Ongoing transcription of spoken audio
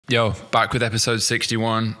Yo, back with episode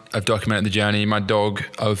 61 of Documenting the Journey. My dog,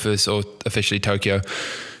 Ophis, or officially Tokyo,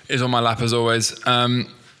 is on my lap as always. I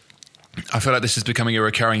feel like this is becoming a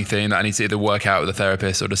recurring theme that I need to either work out with a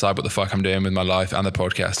therapist or decide what the fuck I'm doing with my life and the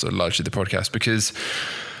podcast, or largely the podcast, because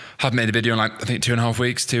I haven't made a video in like, I think 2.5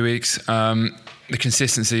 weeks, 2 weeks. The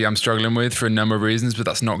consistency I'm struggling with for a number of reasons, but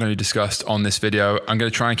that's not going to be discussed on this video. I'm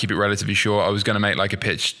going to try and keep it relatively short. I was going to make like a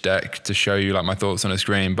pitch deck to show you like my thoughts on a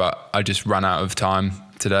screen, but I just ran out of time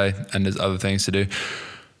today and there's other things to do.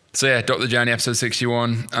 So yeah, Doc the Journey, episode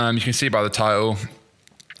 61. You can see by the title.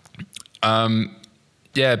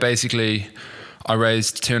 Yeah, basically I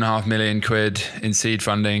raised 2.5 million quid in seed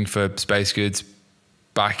funding for Space Goods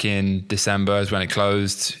back in December is when it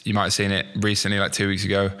closed. You might have seen it recently, like 2 weeks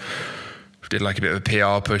ago. Did like a bit of a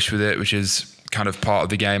PR push with it, which is kind of part of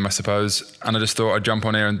the game, I suppose. And I just thought I'd jump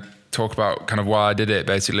on here and talk about kind of why I did it,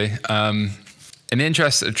 basically. In the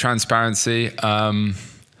interest of transparency,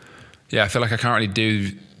 yeah, I feel like I can't really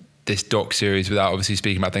do this doc series without obviously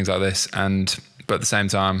speaking about things like this. But at the same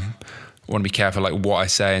time, I want to be careful like what I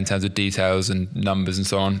say in terms of details and numbers and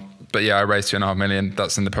so on. But yeah, I raised 2.5 million.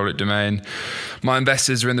 That's in the public domain. My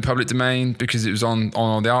investors are in the public domain because it was on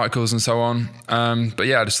all the articles and so on. But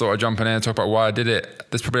yeah, I just thought I'd jump in here and talk about why I did it.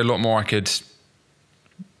 There's probably a lot more that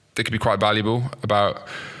could be quite valuable about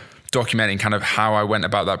documenting kind of how I went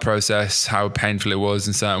about that process, how painful it was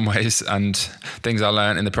in certain ways, and things I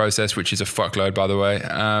learned in the process, which is a fuckload, by the way.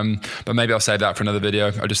 But maybe I'll save that for another video.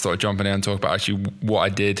 I just thought I'd jump in here and talk about actually what I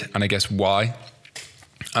did and I guess why.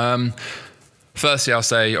 Firstly, I'll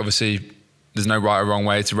say, obviously, there's no right or wrong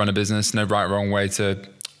way to run a business, no right or wrong way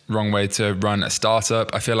to run a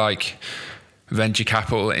startup. I feel like venture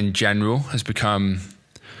capital in general has become,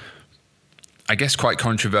 I guess, quite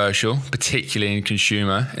controversial, particularly in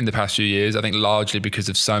consumer in the past few years. I think largely because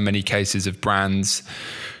of so many cases of brands,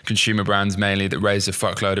 consumer brands mainly, that raised a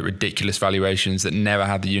fuckload at ridiculous valuations that never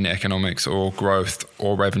had the unit economics or growth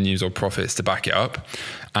or revenues or profits to back it up.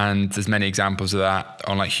 And there's many examples of that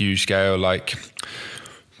on like huge scale, like,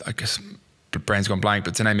 I guess, brain's gone blank,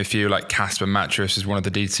 but to name a few, like Casper Mattress is one of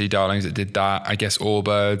the D2C darlings that did that. I guess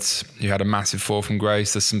Allbirds, who had a massive fall from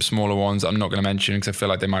grace. There's some smaller ones that I'm not going to mention because I feel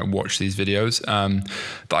like they might watch these videos,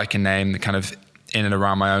 that I can name, that kind of in and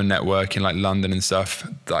around my own network in like London and stuff,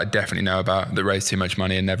 that I definitely know about, that raised too much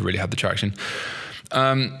money and never really had the traction.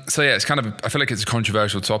 So yeah, it's kind of, I feel like it's a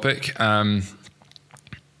controversial topic.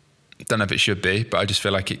 Don't know if it should be, but I just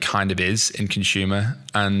feel like it kind of is in consumer.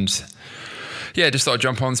 And yeah, just thought I'd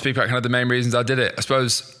jump on and speak about kind of the main reasons I did it. I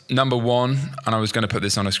suppose number one, and I was going to put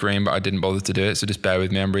this on a screen, but I didn't bother to do it, so just bear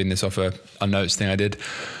with me. I'm reading this off a notes thing I did.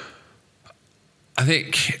 I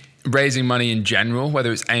think raising money in general,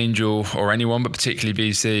 whether it's angel or anyone, but particularly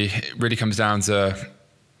VC, it really comes down to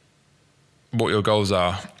what your goals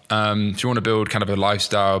are. If you want to build kind of a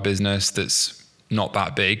lifestyle business that's not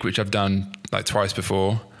that big, which I've done like twice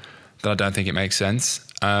before, then I don't think it makes sense.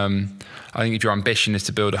 I think if your ambition is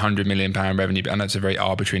to build £100 million revenue, and that's a very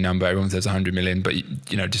arbitrary number, everyone says 100 million, but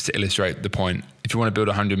you know, just to illustrate the point, if you want to build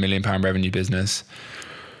 £100 million revenue business,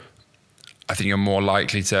 I think you're more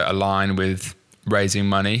likely to align with raising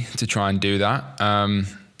money to try and do that. And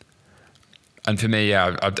for me,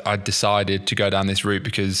 yeah, I decided to go down this route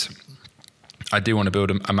because I do want to build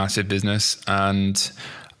a massive business, and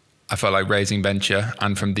I felt like raising venture,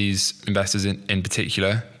 and from these investors in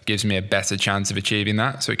particular, gives me a better chance of achieving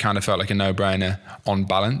that. So it kind of felt like a no-brainer on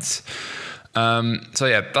balance. So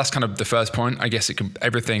yeah, that's kind of the first point. I guess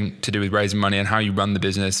everything to do with raising money and how you run the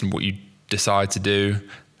business and what you decide to do,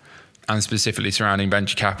 and specifically surrounding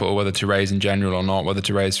venture capital, whether to raise in general or not, whether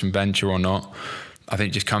to raise from venture or not, I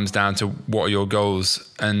think just comes down to what are your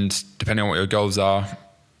goals. And depending on what your goals are,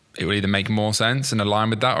 it will either make more sense and align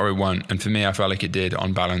with that, or it won't. And for me, I felt like it did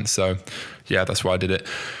on balance. So yeah, that's why I did it.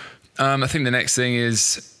 I think the next thing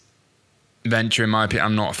is venture. In my opinion,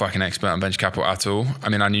 I'm not a fucking expert on venture capital at all. I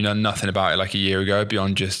mean, I knew nothing about it like a year ago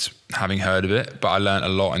beyond just having heard of it, but I learned a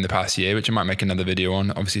lot in the past year, which I might make another video on.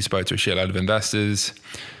 Obviously spoke to a shitload of investors.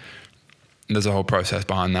 There's a whole process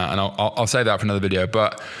behind that, and I'll save that for another video.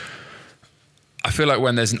 But I feel like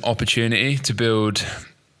when there's an opportunity to build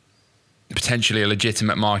potentially a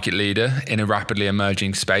legitimate market leader in a rapidly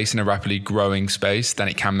emerging space, in a rapidly growing space, then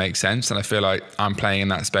it can make sense. And I feel like I'm playing in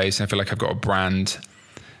that space, and I feel like I've got a brand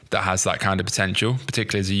that has that kind of potential,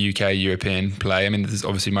 particularly as a UK, European play. I mean, there's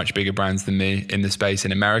obviously much bigger brands than me in the space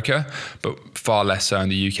in America, but far less so in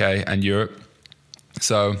the UK and Europe.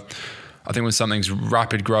 So I think when something's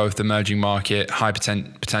rapid growth, emerging market, high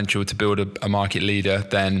potential to build a market leader,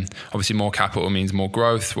 then obviously more capital means more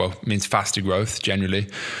growth. Well, it means faster growth generally,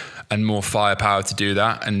 and more firepower to do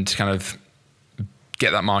that and to kind of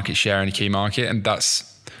get that market share in a key market. And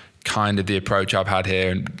that's kind of the approach I've had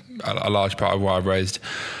here and a large part of what I've raised.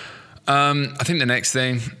 I think the next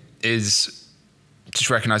thing is just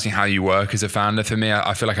recognizing how you work as a founder. For me,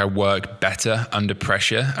 I feel like I work better under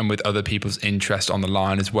pressure and with other people's interest on the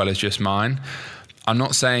line as well as just mine. I'm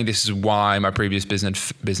not saying this is why my previous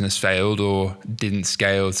business failed or didn't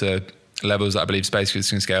scale to levels that I believe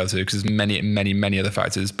SpaceX can scale to, because there's many other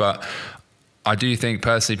factors. But I do think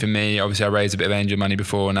personally for me, obviously I raised a bit of angel money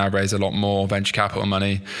before and I've raised a lot more venture capital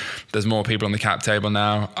money. There's more people on the cap table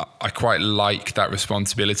now. I quite like that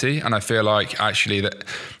responsibility. And I feel like actually that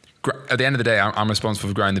at the end of the day, I'm responsible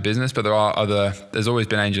for growing the business, but there's always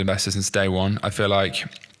been angel investors since day one. I feel like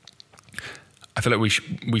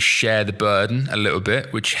we share the burden a little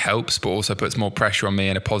bit, which helps, but also puts more pressure on me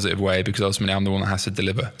in a positive way, because ultimately I'm the one that has to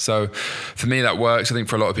deliver. So for me, that works. I think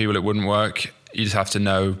for a lot of people, it wouldn't work. You just have to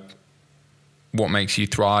know what makes you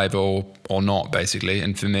thrive or not, basically.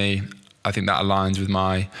 And for me, I think that aligns with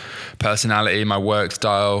my personality, my work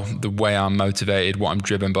style, the way I'm motivated, what I'm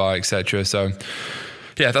driven by, etc. So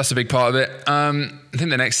yeah, that's a big part of it. I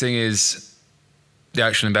think the next thing is the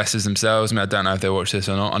actual investors themselves. I mean, I don't know if they watch this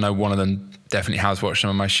or not. I know one of them definitely has watched some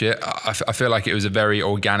of my shit. I feel like it was a very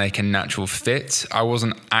organic and natural fit. I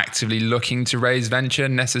wasn't actively looking to raise venture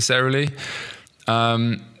necessarily.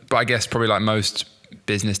 But I guess probably like most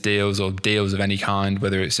business deals or deals of any kind,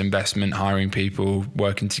 whether it's investment, hiring people,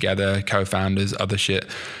 working together, co-founders, other shit,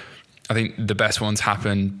 I think the best ones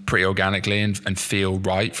happen pretty organically and feel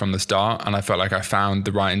right from the start. And I felt like I found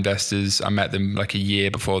the right investors. I met them like a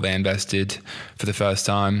year before they invested for the first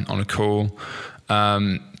time on a call.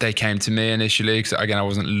 They came to me initially because, again, I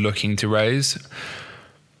wasn't looking to raise.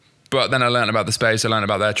 But then I learned about the space. I learned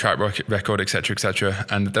about their track record, et cetera.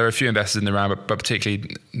 And there are a few investors in the round, but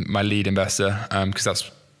particularly my lead investor,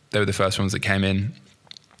 because they were the first ones that came in.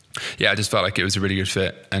 Yeah, I just felt like it was a really good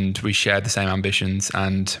fit, and we shared the same ambitions.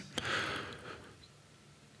 And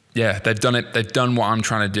yeah, they've done it. They've done what I'm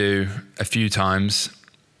trying to do a few times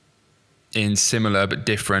in similar but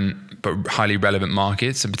different but highly relevant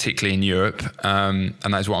markets, and particularly in Europe. And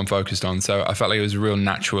that is what I'm focused on. So I felt like it was a real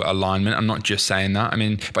natural alignment. I'm not just saying that. I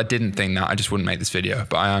mean, if I didn't think that, I just wouldn't make this video.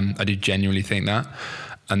 But I do genuinely think that.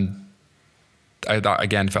 And that,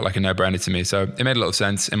 again, felt like a no-brainer to me. So it made a lot of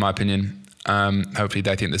sense, in my opinion. Hopefully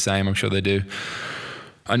they think the same. I'm sure they do.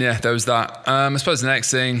 And yeah, there was that. I suppose the next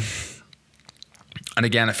thing, and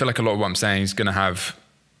again, I feel like a lot of what I'm saying is going to have,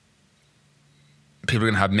 people are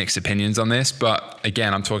going to have mixed opinions on this. But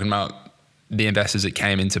again, I'm talking about the investors that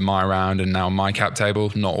came into my round and now my cap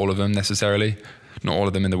table. Not all of them necessarily. Not all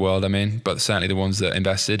of them in the world, I mean, but certainly the ones that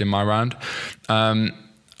invested in my round.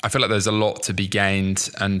 I feel like there's a lot to be gained,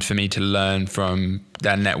 and for me to learn from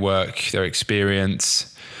their network, their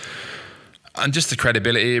experience, and just the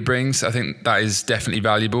credibility it brings. I think that is definitely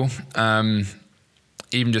valuable.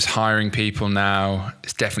 Even just hiring people now,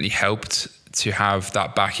 it's definitely helped to have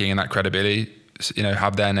that backing and that credibility, you know,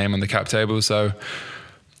 have their name on the cap table. So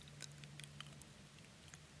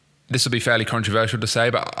this will be fairly controversial to say,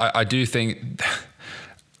 but I do think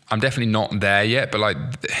I'm definitely not there yet. But like,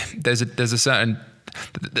 there's a certain,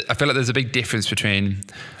 I feel like there's a big difference between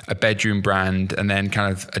a bedroom brand and then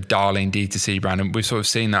kind of a darling D2C brand. And we've sort of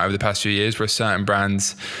seen that over the past few years, where certain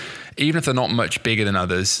brands, even if they're not much bigger than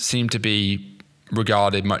others, seem to be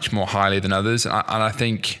regarded much more highly than others. And I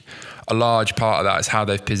think a large part of that is how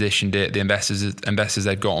they've positioned it, the investors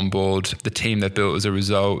they've got on board, the team they've built as a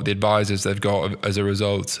result, the advisors they've got as a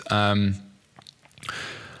result. I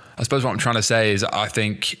suppose what I'm trying to say is I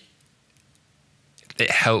think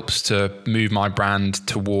it helps to move my brand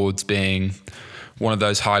towards being one of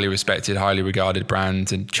those highly respected, highly regarded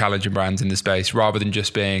brands and challenger brands in the space, rather than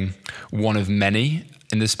just being one of many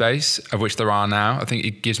in the space, of which there are now. I think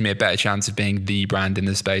it gives me a better chance of being the brand in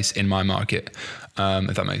the space in my market,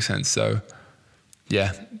 if that makes sense. So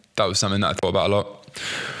yeah, that was something that I thought about a lot.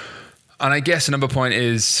 And I guess another point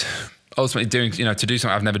is ultimately to do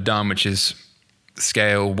something I've never done, which is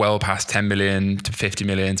scale well past 10 million to 50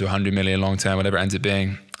 million to 100 million long term, whatever it ends up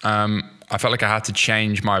being. I felt like I had to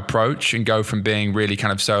change my approach and go from being really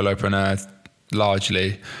kind of solopreneur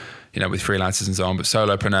largely, with freelancers and so on, but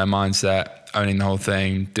solopreneur mindset, owning the whole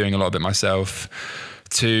thing, doing a lot of it myself,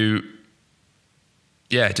 to,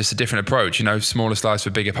 just a different approach, smaller slice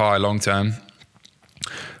for bigger pie long term,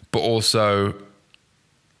 but also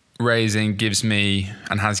raising gives me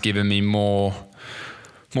and has given me more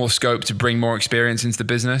scope to bring more experience into the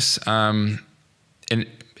business,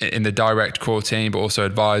 in the direct core team, but also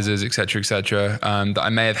advisors, et cetera, that I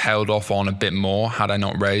may have held off on a bit more had I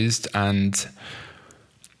not raised and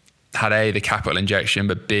had A, the capital injection,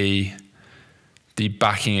 but B, the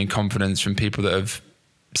backing and confidence from people that have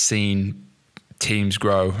seen teams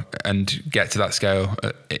grow and get to that scale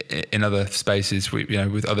in other spaces,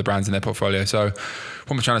 with other brands in their portfolio. So what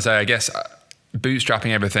I'm trying to say, I guess,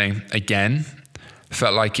 bootstrapping everything again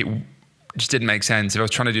felt like it just didn't make sense. If I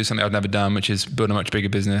was trying to do something I'd never done, which is build a much bigger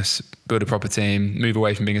business, build a proper team, move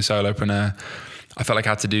away from being a solopreneur, I felt like I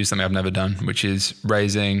had to do something I've never done, which is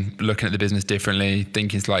raising, looking at the business differently,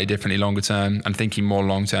 thinking slightly differently longer term, and thinking more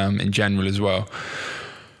long term in general as well.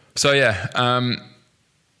 So yeah,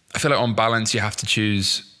 I feel like on balance, you have to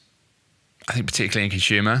choose, I think particularly in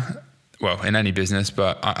consumer, well, in any business,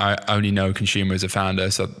 but I only know consumer as a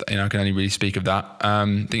founder, so I can only really speak of that. I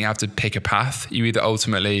think you have to pick a path. You either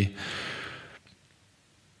ultimately,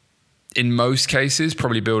 in most cases,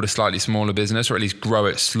 probably build a slightly smaller business, or at least grow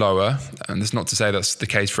it slower. And that's not to say that's the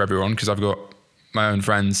case for everyone, because I've got my own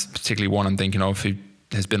friends, particularly one I'm thinking of, who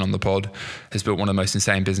has been on the pod, has built one of the most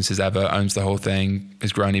insane businesses ever, owns the whole thing,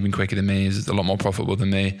 has grown even quicker than me, is a lot more profitable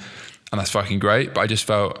than me. And that's fucking great. But I just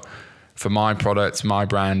felt for my product, my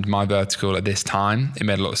brand, my vertical at this time, it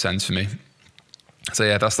made a lot of sense for me. So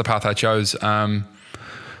yeah, that's the path I chose. I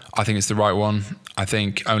think it's the right one. I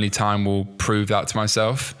think only time will prove that to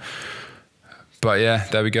myself. But yeah,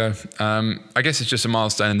 there we go. I guess it's just a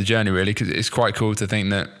milestone in the journey, really, because it's quite cool to think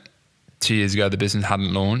that 2 years ago the business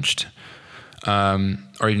hadn't launched.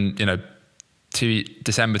 Or even,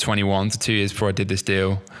 December 21 to 2 years before I did this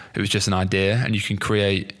deal, it was just an idea, and you can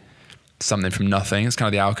create something from nothing. It's kind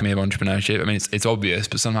of the alchemy of entrepreneurship. I mean, it's obvious,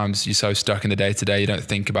 but sometimes you're so stuck in the day to day, you don't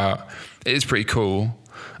think about it. Is pretty cool.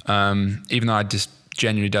 Even though I just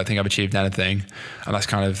genuinely don't think I've achieved anything, and that's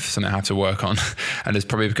kind of something I have to work on. And it's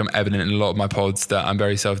probably become evident in a lot of my pods that I'm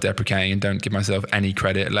very self-deprecating and don't give myself any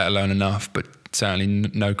credit, let alone enough, but certainly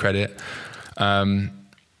no credit.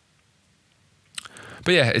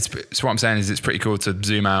 But yeah, it's what I'm saying is it's pretty cool to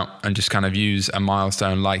zoom out and just kind of use a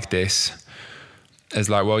milestone like this as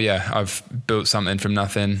like, well, yeah, I've built something from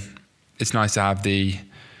nothing. It's nice to have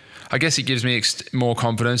I guess it gives me more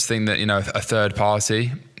confidence, think that, a third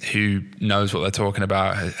party who knows what they're talking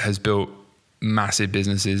about has built massive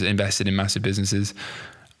businesses, invested in massive businesses,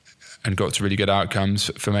 and got to really good outcomes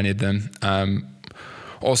for many of them.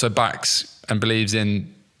 Also backs and believes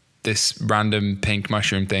in this random pink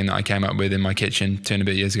mushroom thing that I came up with in my kitchen 2 and a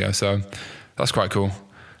bit years ago. So that's quite cool.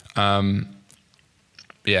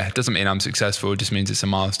 Yeah, it doesn't mean I'm successful. It just means it's a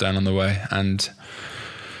milestone on the way. And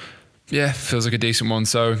yeah, feels like a decent one.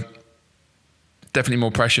 So definitely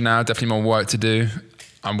more pressure now, definitely more work to do.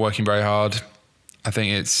 I'm working very hard. I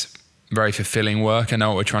think it's very fulfilling work. I know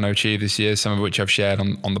what we're trying to achieve this year, some of which I've shared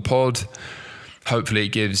on the pod. Hopefully it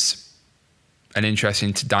gives an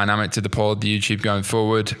interesting dynamic to the pod, the YouTube going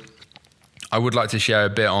forward. I would like to share a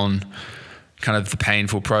bit on kind of the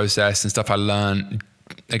painful process and stuff I learned,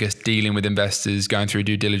 I guess, dealing with investors, going through a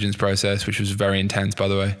due diligence process, which was very intense, by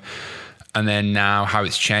the way. And then now how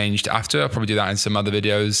it's changed after. I'll probably do that in some other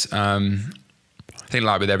videos. I think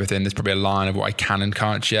like with everything, there's probably a line of what I can and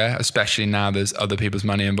can't share, especially now there's other people's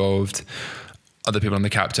money involved, other people on the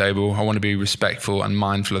cap table. I want to be respectful and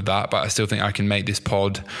mindful of that, but I still think I can make this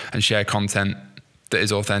pod and share content that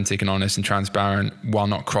is authentic and honest and transparent while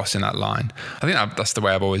not crossing that line. I think that's the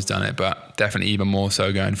way I've always done it, but definitely even more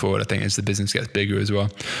so going forward, I think, as the business gets bigger as well.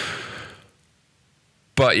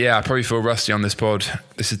 But yeah, I probably feel rusty on this pod.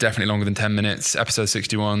 This is definitely longer than 10 minutes. Episode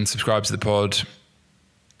 61, subscribe to the pod.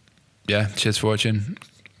 Yeah, cheers for watching.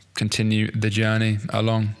 Continue the journey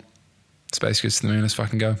along. Space goes to the moon, let's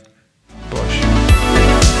fucking go.